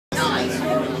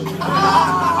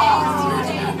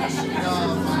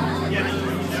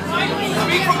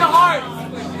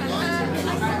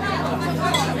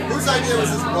idea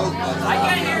was this boat. I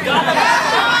can't hear you.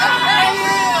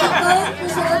 The boat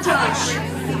was all Josh.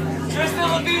 Tristan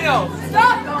Levino.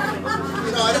 Stop!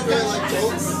 You know, I don't really like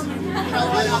boats. I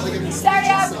really don't like it. Start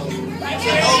up. You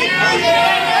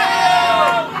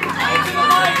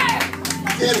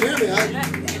can't hear me, huh?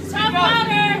 Stop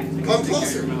water! Come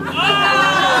closer.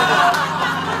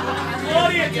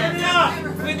 Claudia, turn it up.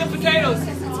 Clean the potatoes.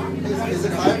 Is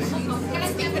it high?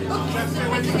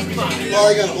 Well,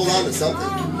 I gotta hold on to something.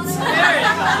 There you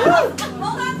go.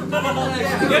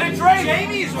 Get a drink.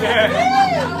 Amy's with it.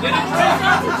 Get a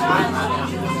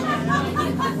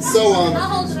drink. So,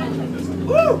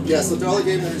 yeah, so Darla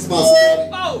gave me the responsibility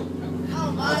Oh,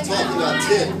 of talking about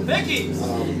Tim. Vicky.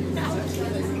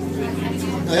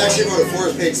 I actually wrote a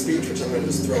 4-page speech, which I'm going to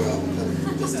just throw out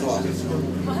and just talk.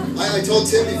 I told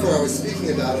Tim before I was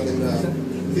speaking about him,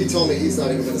 and he told me he's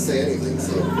not even going to say anything,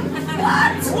 so...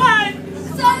 What?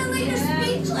 Suddenly you're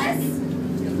speechless?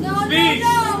 No, Speech,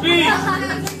 no,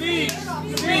 no. speech.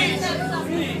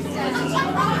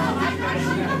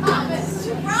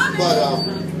 But,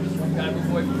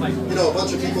 you know, a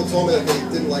bunch of people told me that they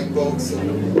didn't like boats,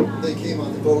 and they came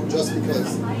on the boat just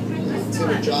because Tim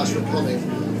and Josh were coming.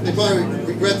 They probably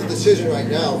regret the decision right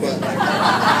now, but...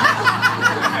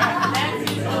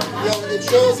 You know, it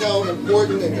shows how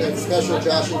important and special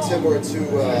Josh and Tim were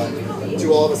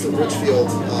to all of us in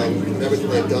Richfield, and everything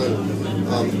they've done.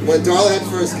 When Darla had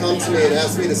first come to me and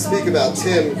asked me to speak about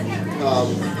Tim,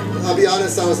 I'll be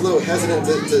honest, I was a little hesitant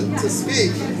to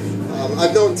speak.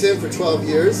 I've known Tim for 12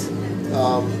 years,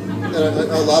 and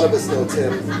a lot of us know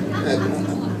Tim.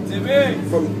 And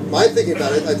from my thinking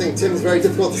about it, I think Tim's very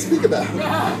difficult to speak about. You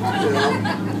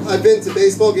know, I've been to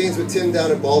baseball games with Tim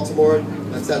down in Baltimore.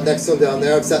 I've sat next to him down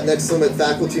there. I've sat next to him at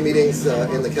faculty meetings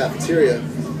in the cafeteria.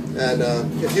 And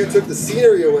if you took the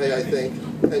scenery away, I think,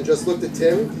 and just looked at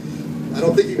Tim, I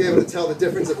don't think you'd be able to tell the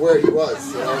difference of where he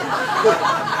was. You know?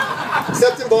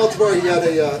 Except in Baltimore, he had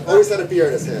always had a beer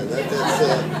in his hand.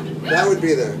 That would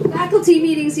be there. Faculty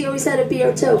meetings, he always had a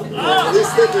beer too. At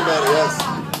least thinking about it,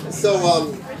 yes. So,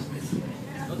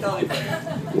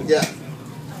 yeah.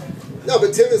 No,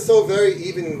 but Tim is so very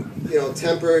even, you know,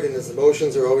 tempered, and his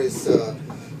emotions are always,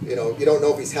 you know, you don't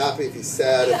know if he's happy, if he's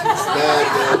sad, if he's mad.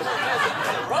 You know.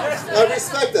 I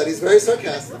respect that. He's very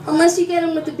sarcastic. Unless you get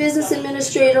him with the business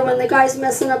administrator when the guy's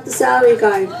messing up the salary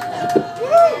guide.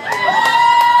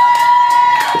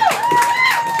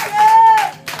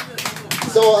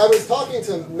 So I was talking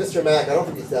to Mr. Mack. I don't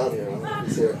think he's down here. I don't think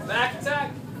he's here. Back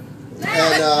attack.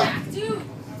 And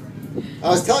I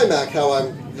was telling Mac how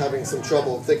I'm having some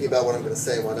trouble thinking about what I'm going to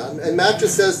say and whatnot. And Mac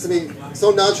just says to me,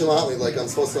 so nonchalantly, like I'm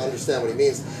supposed to understand what he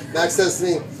means, Mac says to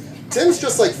me, Tim's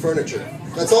just like furniture.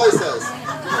 That's all he says.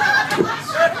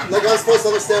 Like I'm supposed to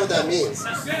understand what that means.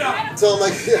 So I'm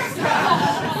like,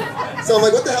 yeah. So I'm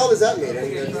like, what the hell does that mean?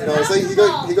 And you know, it's like,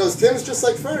 he goes, Tim's just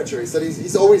like furniture. He said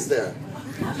he's always there.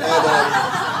 And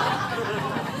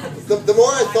the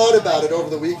more I thought about it over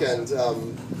the weekend,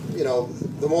 you know,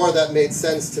 the more that made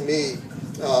sense to me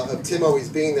of Tim always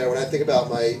being there. When I think about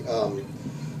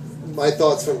my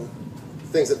thoughts from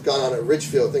things that have gone on at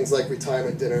Richfield, things like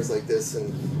retirement dinners like this,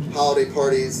 and holiday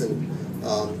parties, and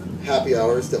happy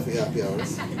hours, definitely happy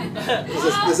hours.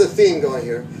 There's a theme going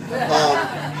here.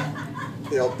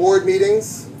 You know, board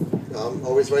meetings,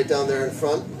 always right down there in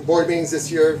front. Board meetings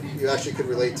this year, you actually could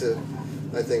relate to,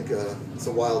 I think,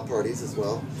 some wild parties as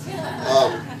well.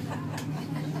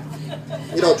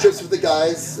 You know, trips with the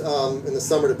guys in the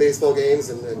summer to baseball games,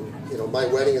 and you know, my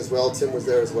wedding as well. Tim was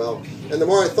there as well. And the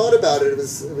more I thought about it, it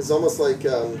was almost like,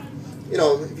 you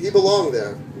know, he belonged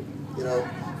there. You know,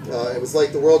 it was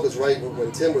like the world was right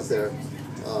when Tim was there.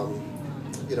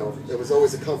 You know, it was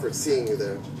always a comfort seeing you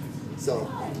there. So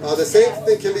the same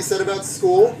thing can be said about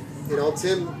school. You know,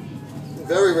 Tim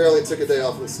very rarely took a day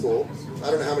off from school. I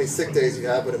don't know how many sick days you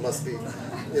have, but it must be,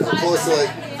 you know, close to like,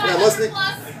 yeah, it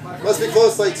must be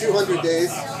close to like 200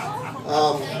 days.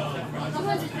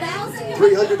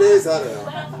 300 days, I don't know.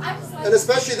 And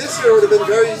especially this year, it would have been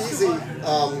very easy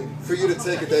for you to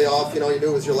take a day off. You know, you knew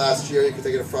it was your last year. You could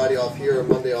take a Friday off here, a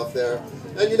Monday off there.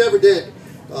 And you never did.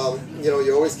 You know,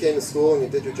 you always came to school and you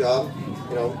did your job.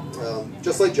 You know,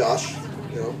 just like Josh.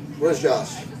 You know, where's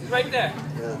Josh? He's right there.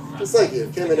 Yeah, just like you.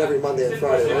 Came in every Monday and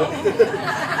Friday, right?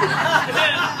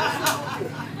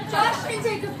 Josh didn't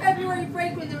take a February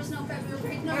break when there was no February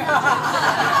break. No.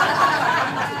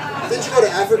 Didn't you go to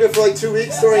Africa for like 2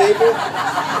 weeks during April?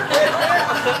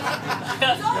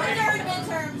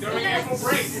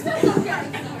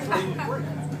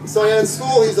 So yeah, in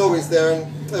school he's always there,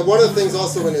 and one of the things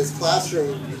also in his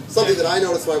classroom, something that I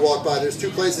noticed when I walked by, there's 2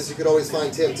 places you could always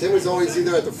find Tim. Tim was always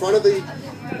either at the front of the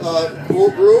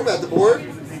room at the board,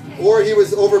 or he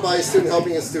was over by a student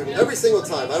helping a student. Every single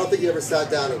time. I don't think he ever sat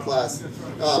down in class.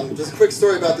 Just a quick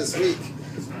story about this week.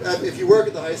 If you work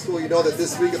at the high school, you know that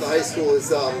this week at the high school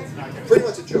is pretty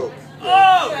much a joke.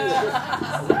 Oh!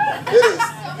 It is.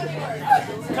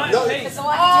 No,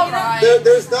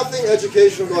 there's nothing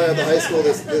educational going on at the high school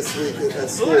this week at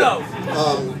school.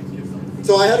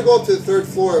 So I had to go up to the 3rd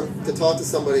floor to talk to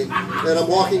somebody, and I'm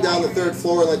walking down the 3rd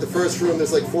floor, and like the first room,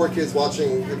 there's like 4 kids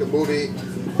watching like a movie.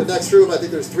 The next room, I think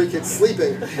there's 3 kids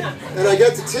sleeping. And I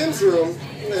get to Tim's room,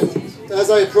 and as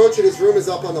I approach it, his room is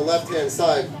up on the left-hand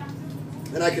side,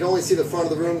 and I can only see the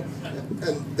front of the room,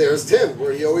 and there's Tim,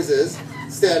 where he always is,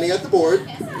 standing at the board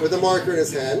with a marker in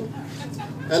his hand,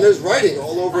 and there's writing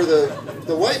all over the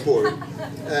whiteboard.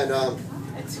 And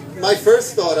my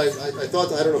first thought, I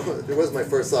thought, I don't know, it was my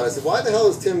first thought. I said, why the hell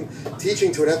is Tim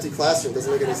teaching to an empty classroom? Doesn't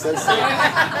make any sense to me.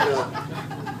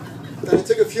 And it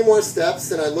took a few more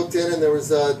steps, and I looked in, and there was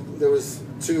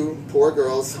 2 poor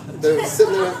girls. They were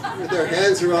sitting there with their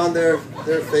hands around their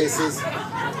faces,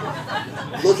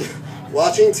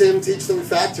 watching Tim teach them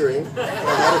factoring,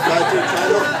 how to factor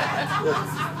China.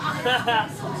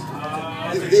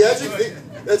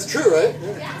 That's true, right?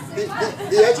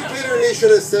 The educator in me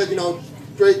should have said,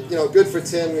 great, good for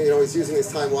Tim, he's using his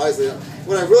time wisely.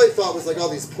 What I really thought was like, all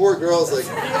these poor girls, like,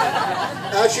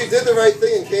 actually did the right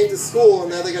thing and came to school,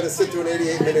 and now they got to sit through an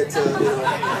 88-minute,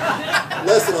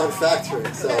 lesson on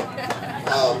factoring. So,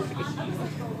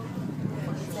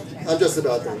 I'm just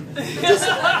about done. I just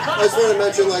want to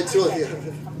mention like 2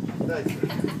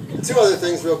 other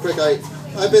things real quick.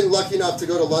 I've been lucky enough to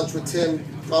go to lunch with Tim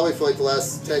probably for like the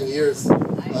last 10 years.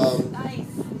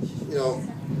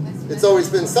 It's always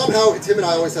been, somehow Tim and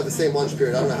I always have the same lunch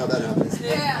period. I don't know how that happens.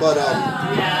 But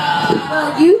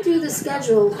well, you do the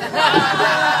schedule.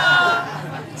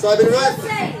 So I've been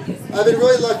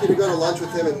really lucky to go to lunch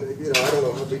with him, and I don't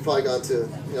know, we've probably gone to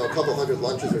a couple hundred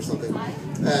lunches or something.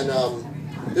 And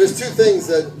there's 2 things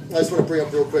that I just want to bring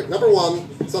up real quick. Number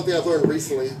 1, something I've learned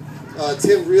recently.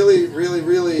 Tim really, really,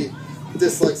 really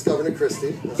dislikes Governor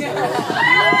Christie.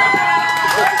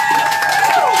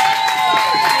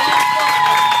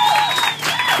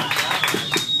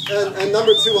 And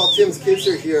number 2, while Tim's kids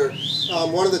are here,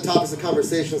 one of the topics of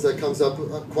conversations that comes up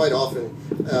quite often,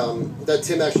 that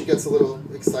Tim actually gets a little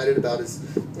excited about, is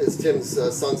Tim's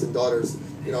sons and daughters.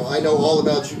 I know all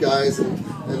about you guys and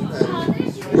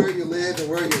where you live and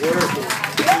where you work and who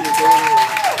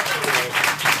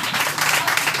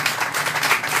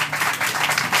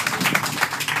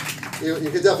you're dating.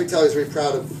 You can definitely tell he's very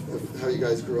proud of how you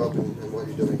guys grew up and what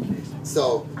you're doing.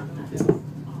 So,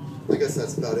 I guess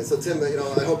that's about it. So Tim,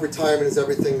 I hope retirement is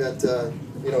everything that that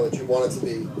you want it to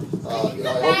be.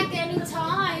 Back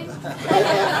anytime.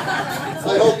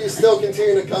 I hope you still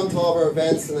continue to come to all of our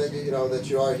events, and that that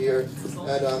you are here.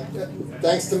 And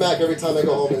thanks to Mac every time I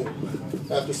go home and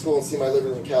after school and see my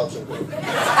living room couch.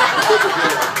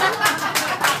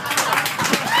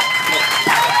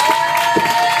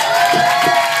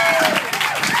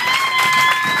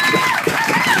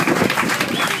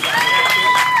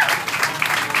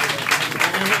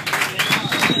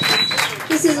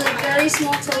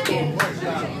 Small token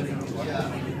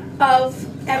of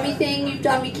everything you've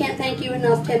done. We can't thank you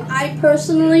enough, Tim. I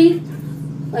personally,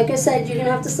 like I said, you're going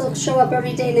to have to still show up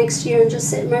every day next year and just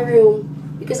sit in my room,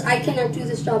 because I cannot do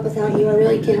this job without you. I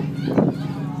really can't.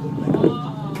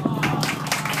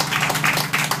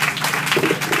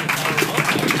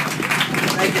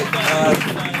 Thank you.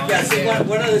 See,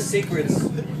 one of the secrets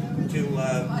to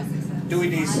doing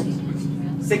these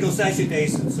single session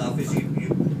days and stuff is you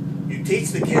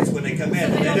teach the kids when they come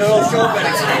in, and they don't show them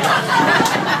anything.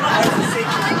 That's the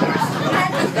secret.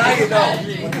 Now you know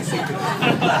what the secret is.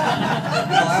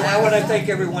 I want to thank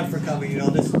everyone for coming.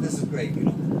 This is great.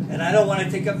 And I don't want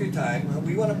to take up your time.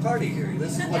 We want to party here.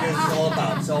 This is what it's all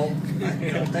about. So,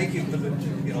 thank you for the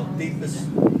deepest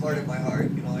part of my heart.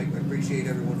 I appreciate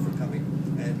everyone for coming,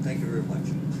 and thank you very much.